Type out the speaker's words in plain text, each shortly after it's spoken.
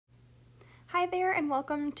Hi there and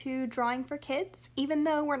welcome to Drawing for Kids. Even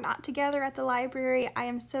though we're not together at the library, I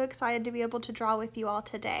am so excited to be able to draw with you all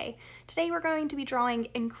today. Today we're going to be drawing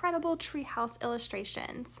incredible treehouse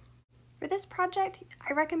illustrations. For this project,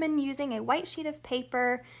 I recommend using a white sheet of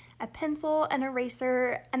paper, a pencil, an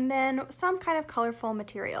eraser, and then some kind of colorful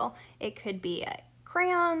material. It could be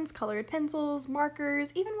crayons, colored pencils,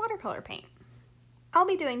 markers, even watercolor paint. I'll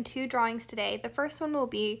be doing two drawings today. The first one will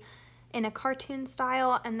be in a cartoon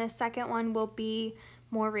style, and the second one will be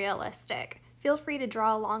more realistic. Feel free to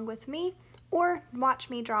draw along with me or watch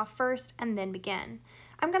me draw first and then begin.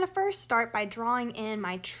 I'm going to first start by drawing in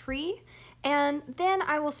my tree, and then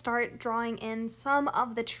I will start drawing in some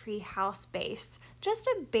of the tree house base, just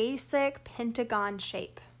a basic pentagon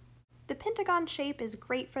shape. The pentagon shape is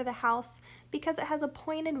great for the house because it has a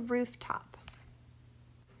pointed rooftop.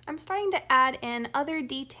 I'm starting to add in other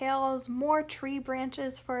details, more tree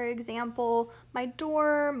branches, for example, my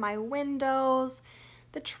door, my windows,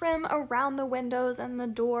 the trim around the windows and the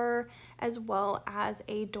door, as well as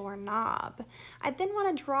a doorknob. I then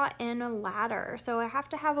want to draw in a ladder, so I have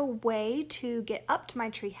to have a way to get up to my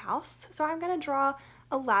tree house. So I'm going to draw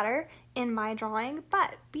a ladder in my drawing,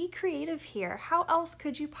 but be creative here. How else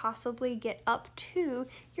could you possibly get up to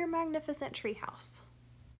your magnificent tree house?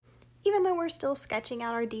 Even though we're still sketching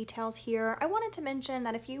out our details here, I wanted to mention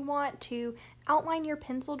that if you want to outline your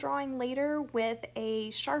pencil drawing later with a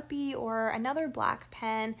Sharpie or another black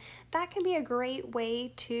pen, that can be a great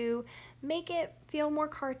way to make it feel more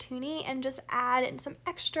cartoony and just add in some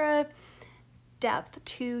extra depth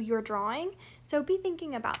to your drawing. So be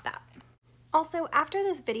thinking about that. Also, after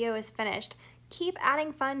this video is finished, keep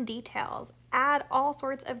adding fun details. Add all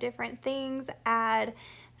sorts of different things. Add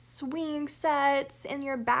swinging sets in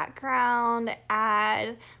your background,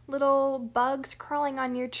 add little bugs crawling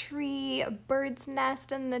on your tree, a bird's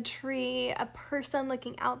nest in the tree, a person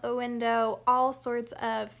looking out the window, all sorts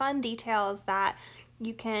of fun details that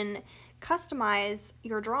you can customize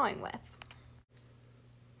your drawing with.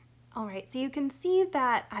 Alright, so you can see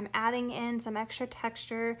that I'm adding in some extra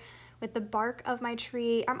texture with the bark of my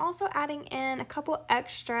tree. I'm also adding in a couple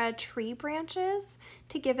extra tree branches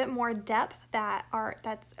to give it more depth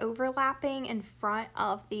that's overlapping in front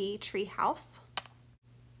of the tree house.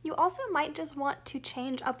 You also might just want to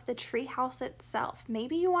change up the tree house itself.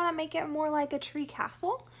 Maybe you want to make it more like a tree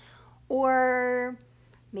castle, or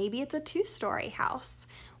maybe it's a two-story house.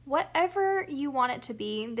 Whatever you want it to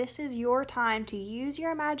be, this is your time to use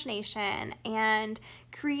your imagination and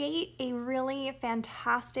create a really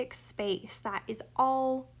fantastic space that is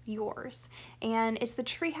all yours. And it's the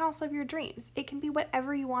treehouse of your dreams. It can be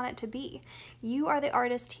whatever you want it to be. You are the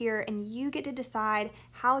artist here and you get to decide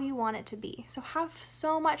how you want it to be. So have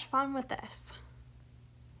so much fun with this.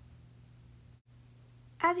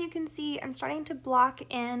 As you can see, I'm starting to block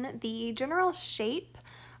in the general shape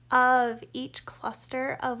of each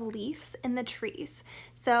cluster of leaves in the trees.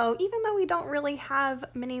 So even though we don't really have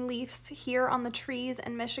many leaves here on the trees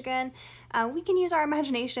in Michigan, we can use our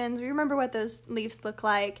imaginations. We remember what those leaves look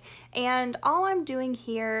like, and all I'm doing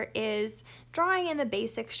here is drawing in the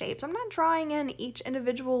basic shapes. I'm not drawing in each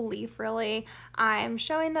individual leaf really. I'm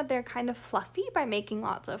showing that they're kind of fluffy by making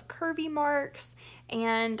lots of curvy marks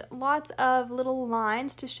and lots of little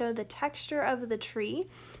lines to show the texture of the tree,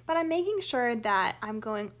 but I'm making sure that I'm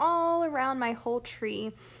going all around my whole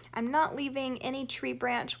tree. I'm not leaving any tree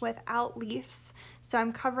branch without leaves, so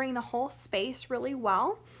I'm covering the whole space really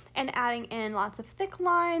well and adding in lots of thick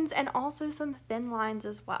lines and also some thin lines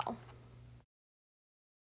as well.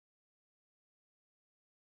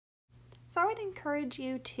 So I would encourage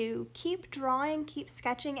you to keep drawing, keep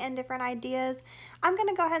sketching in different ideas. I'm going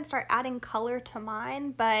to go ahead and start adding color to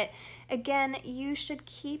mine, but again, you should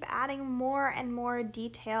keep adding more and more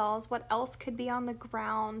details. What else could be on the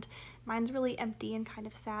ground? Mine's really empty and kind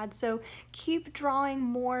of sad, so keep drawing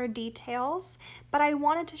more details, but I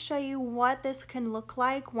wanted to show you what this can look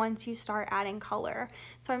like once you start adding color.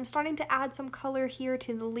 So I'm starting to add some color here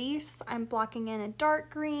to the leaves. I'm blocking in a dark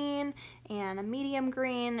green and a medium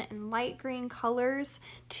green and light green colors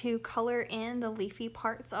to color in the leafy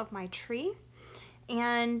parts of my tree.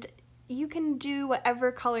 And you can do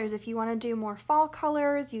whatever colors. If you want to do more fall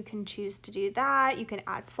colors, you can choose to do that. You can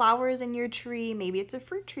add flowers in your tree. Maybe it's a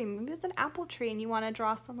fruit tree, maybe it's an apple tree and you want to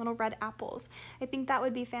draw some little red apples. I think that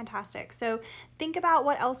would be fantastic. So think about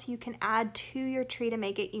what else you can add to your tree to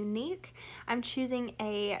make it unique. I'm choosing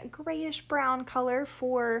a grayish brown color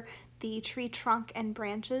for the tree trunk and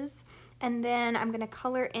branches. And then I'm going to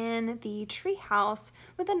color in the tree house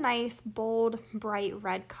with a nice, bold, bright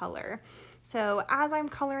red color. So as I'm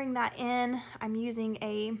coloring that in, I'm using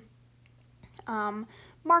a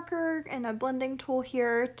marker and a blending tool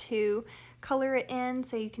here to color it in.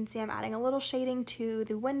 So you can see I'm adding a little shading to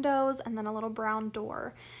the windows and then a little brown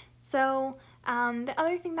door. So the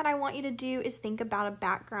other thing that I want you to do is think about a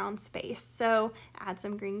background space. So add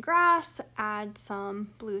some green grass, add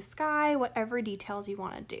some blue sky, whatever details you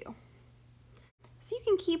want to do. So you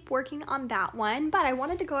can keep working on that one, but I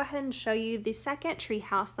wanted to go ahead and show you the second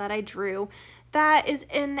treehouse that I drew that is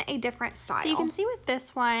in a different style. So you can see with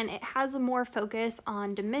this one, it has a more focus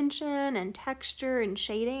on dimension and texture and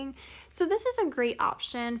shading. So this is a great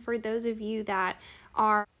option for those of you that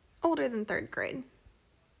are older than 3rd grade.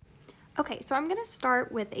 Okay, so I'm gonna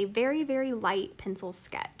start with a very, very light pencil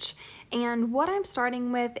sketch. And what I'm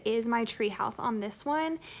starting with is my treehouse on this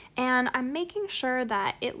one, and I'm making sure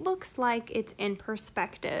that it looks like it's in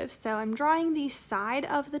perspective. So I'm drawing the side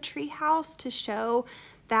of the treehouse to show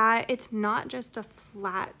that it's not just a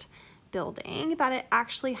flat building, that it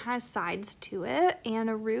actually has sides to it and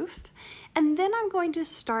a roof. And then I'm going to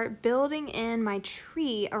start building in my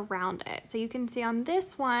tree around it. So you can see on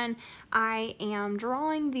this one, I am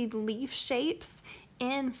drawing the leaf shapes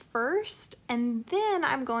in first, and then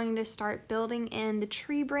I'm going to start building in the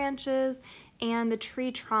tree branches and the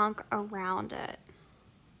tree trunk around it.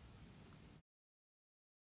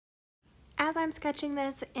 As I'm sketching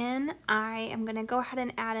this in, I am going to go ahead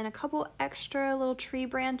and add in a couple extra little tree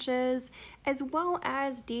branches, as well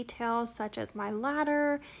as details such as my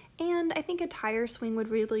ladder, and I think a tire swing would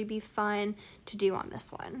really be fun to do on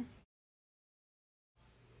this one.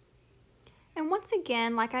 And once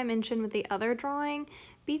again, like I mentioned with the other drawing,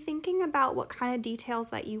 be thinking about what kind of details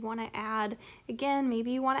that you want to add. Again,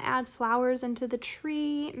 maybe you want to add flowers into the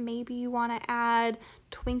tree, maybe you want to add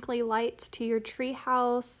twinkly lights to your tree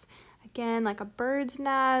house. Again, like a bird's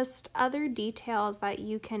nest, other details that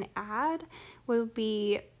you can add will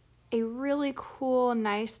be a really cool,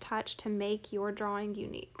 nice touch to make your drawing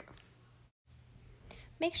unique.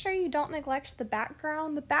 Make sure you don't neglect the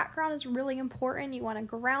background. The background is really important. You want to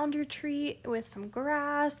ground your tree with some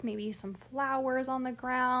grass, maybe some flowers on the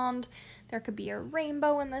ground. There could be a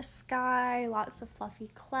rainbow in the sky, lots of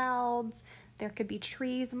fluffy clouds. There could be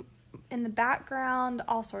trees in the background,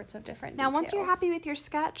 all sorts of different details. Now, once you're happy with your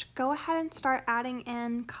sketch, go ahead and start adding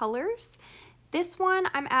in colors. This one,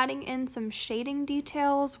 I'm adding in some shading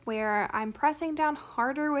details where I'm pressing down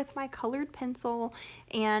harder with my colored pencil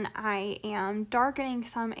and I am darkening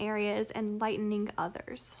some areas and lightening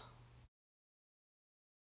others.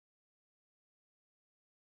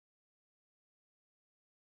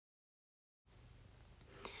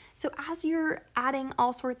 So as you're adding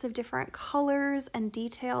all sorts of different colors and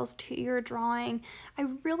details to your drawing, I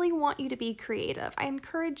really want you to be creative. I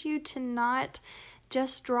encourage you to not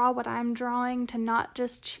just draw what I'm drawing, to not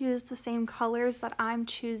just choose the same colors that I'm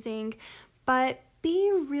choosing, but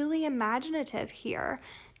be really imaginative here.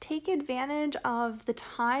 Take advantage of the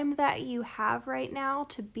time that you have right now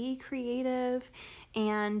to be creative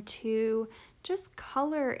and to just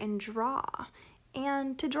color and draw.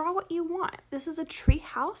 And to draw what you want. This is a tree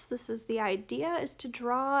house. This is the idea, is to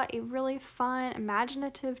draw a really fun,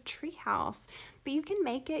 imaginative tree house, but you can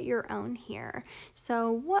make it your own here.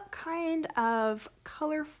 So what kind of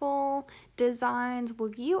colorful designs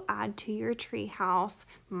will you add to your tree house?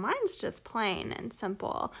 Mine's just plain and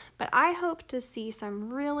simple, but I hope to see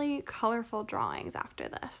some really colorful drawings after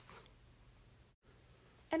this.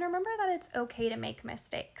 And remember that it's okay to make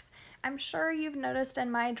mistakes. I'm sure you've noticed in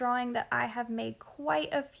my drawing that I have made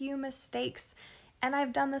quite a few mistakes, and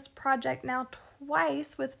I've done this project now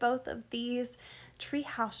twice with both of these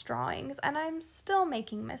treehouse drawings, and I'm still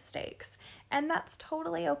making mistakes. And that's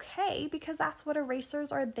totally okay, because that's what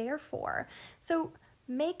erasers are there for. So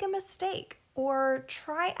make a mistake or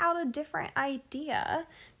try out a different idea,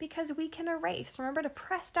 because we can erase. Remember to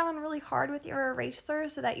press down really hard with your eraser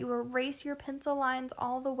so that you erase your pencil lines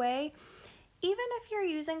all the way. Even if you're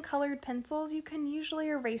using colored pencils, you can usually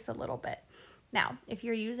erase a little bit. Now, if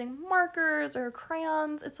you're using markers or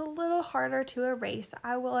crayons, it's a little harder to erase,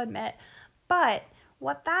 I will admit, but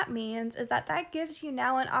what that means is that that gives you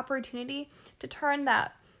now an opportunity to turn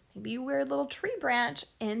that maybe weird little tree branch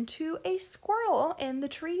into a squirrel in the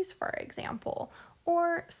trees, for example,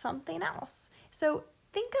 or something else. So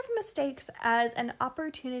think of mistakes as an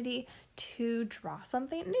opportunity to draw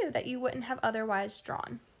something new that you wouldn't have otherwise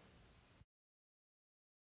drawn.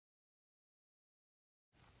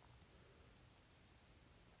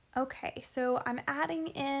 Okay, so I'm adding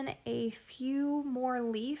in a few more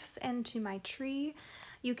leaves into my tree.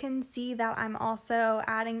 You can see that I'm also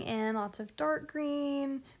adding in lots of dark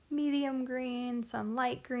green, medium green, some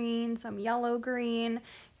light green, some yellow green.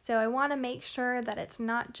 So I want to make sure that it's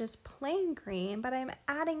not just plain green, but I'm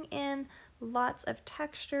adding in lots of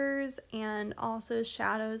textures and also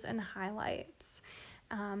shadows and highlights.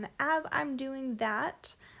 As I'm doing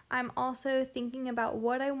that, I'm also thinking about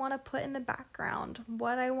what I want to put in the background,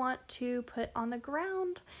 what I want to put on the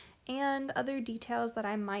ground, and other details that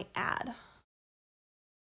I might add.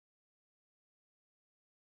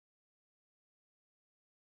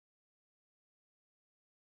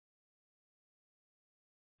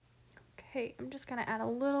 Okay, I'm just going to add a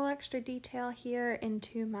little extra detail here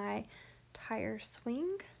into my tire swing.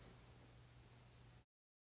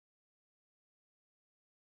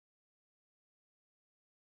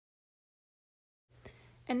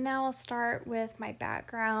 And now I'll start with my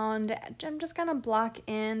background. I'm just going to block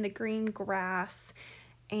in the green grass,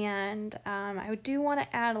 and I do want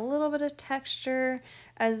to add a little bit of texture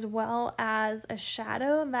as well as a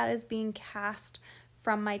shadow that is being cast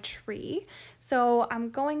from my tree. So I'm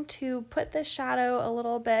going to put the shadow a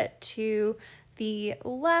little bit to the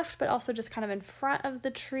left, but also just kind of in front of the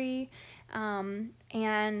tree,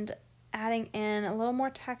 and adding in a little more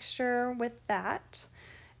texture with that.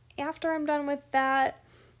 After I'm done with that,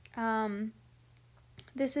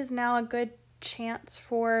 this is now a good chance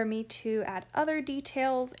for me to add other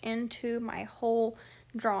details into my whole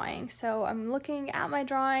drawing. So I'm looking at my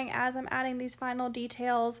drawing as I'm adding these final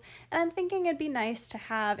details, and I'm thinking it'd be nice to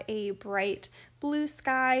have a bright blue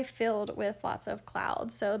sky filled with lots of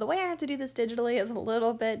clouds. So the way I have to do this digitally is a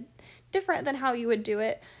little bit different than how you would do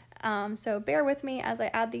it. So bear with me as I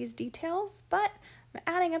add these details, but I'm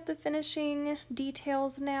adding up the finishing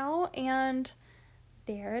details now, and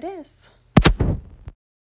there it is.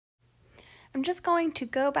 I'm just going to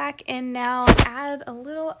go back in now, add a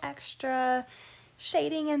little extra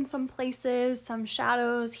shading in some places, some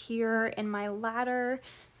shadows here in my ladder,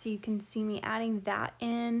 so you can see me adding that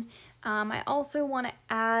in. I also want to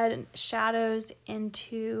add shadows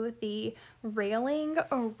into the railing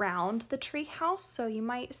around the treehouse, so you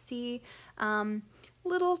might see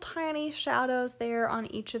little tiny shadows there on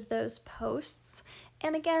each of those posts.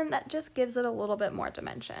 And again, that just gives it a little bit more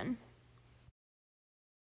dimension.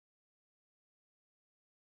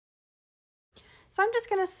 So I'm just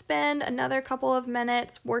going to spend another couple of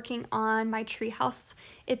minutes working on my treehouse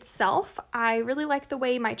itself. I really like the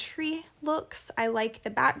way my tree looks. I like the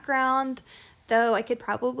background, though I could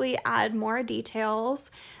probably add more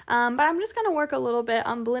details. But I'm just going to work a little bit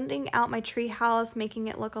on blending out my treehouse, making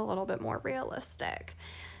it look a little bit more realistic.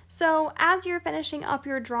 So as you're finishing up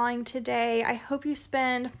your drawing today, I hope you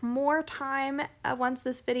spend more time once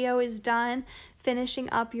this video is done finishing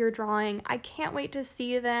up your drawing. I can't wait to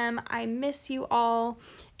see them. I miss you all,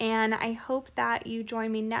 and I hope that you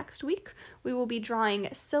join me next week. We will be drawing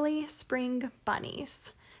silly spring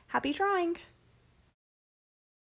bunnies. Happy drawing!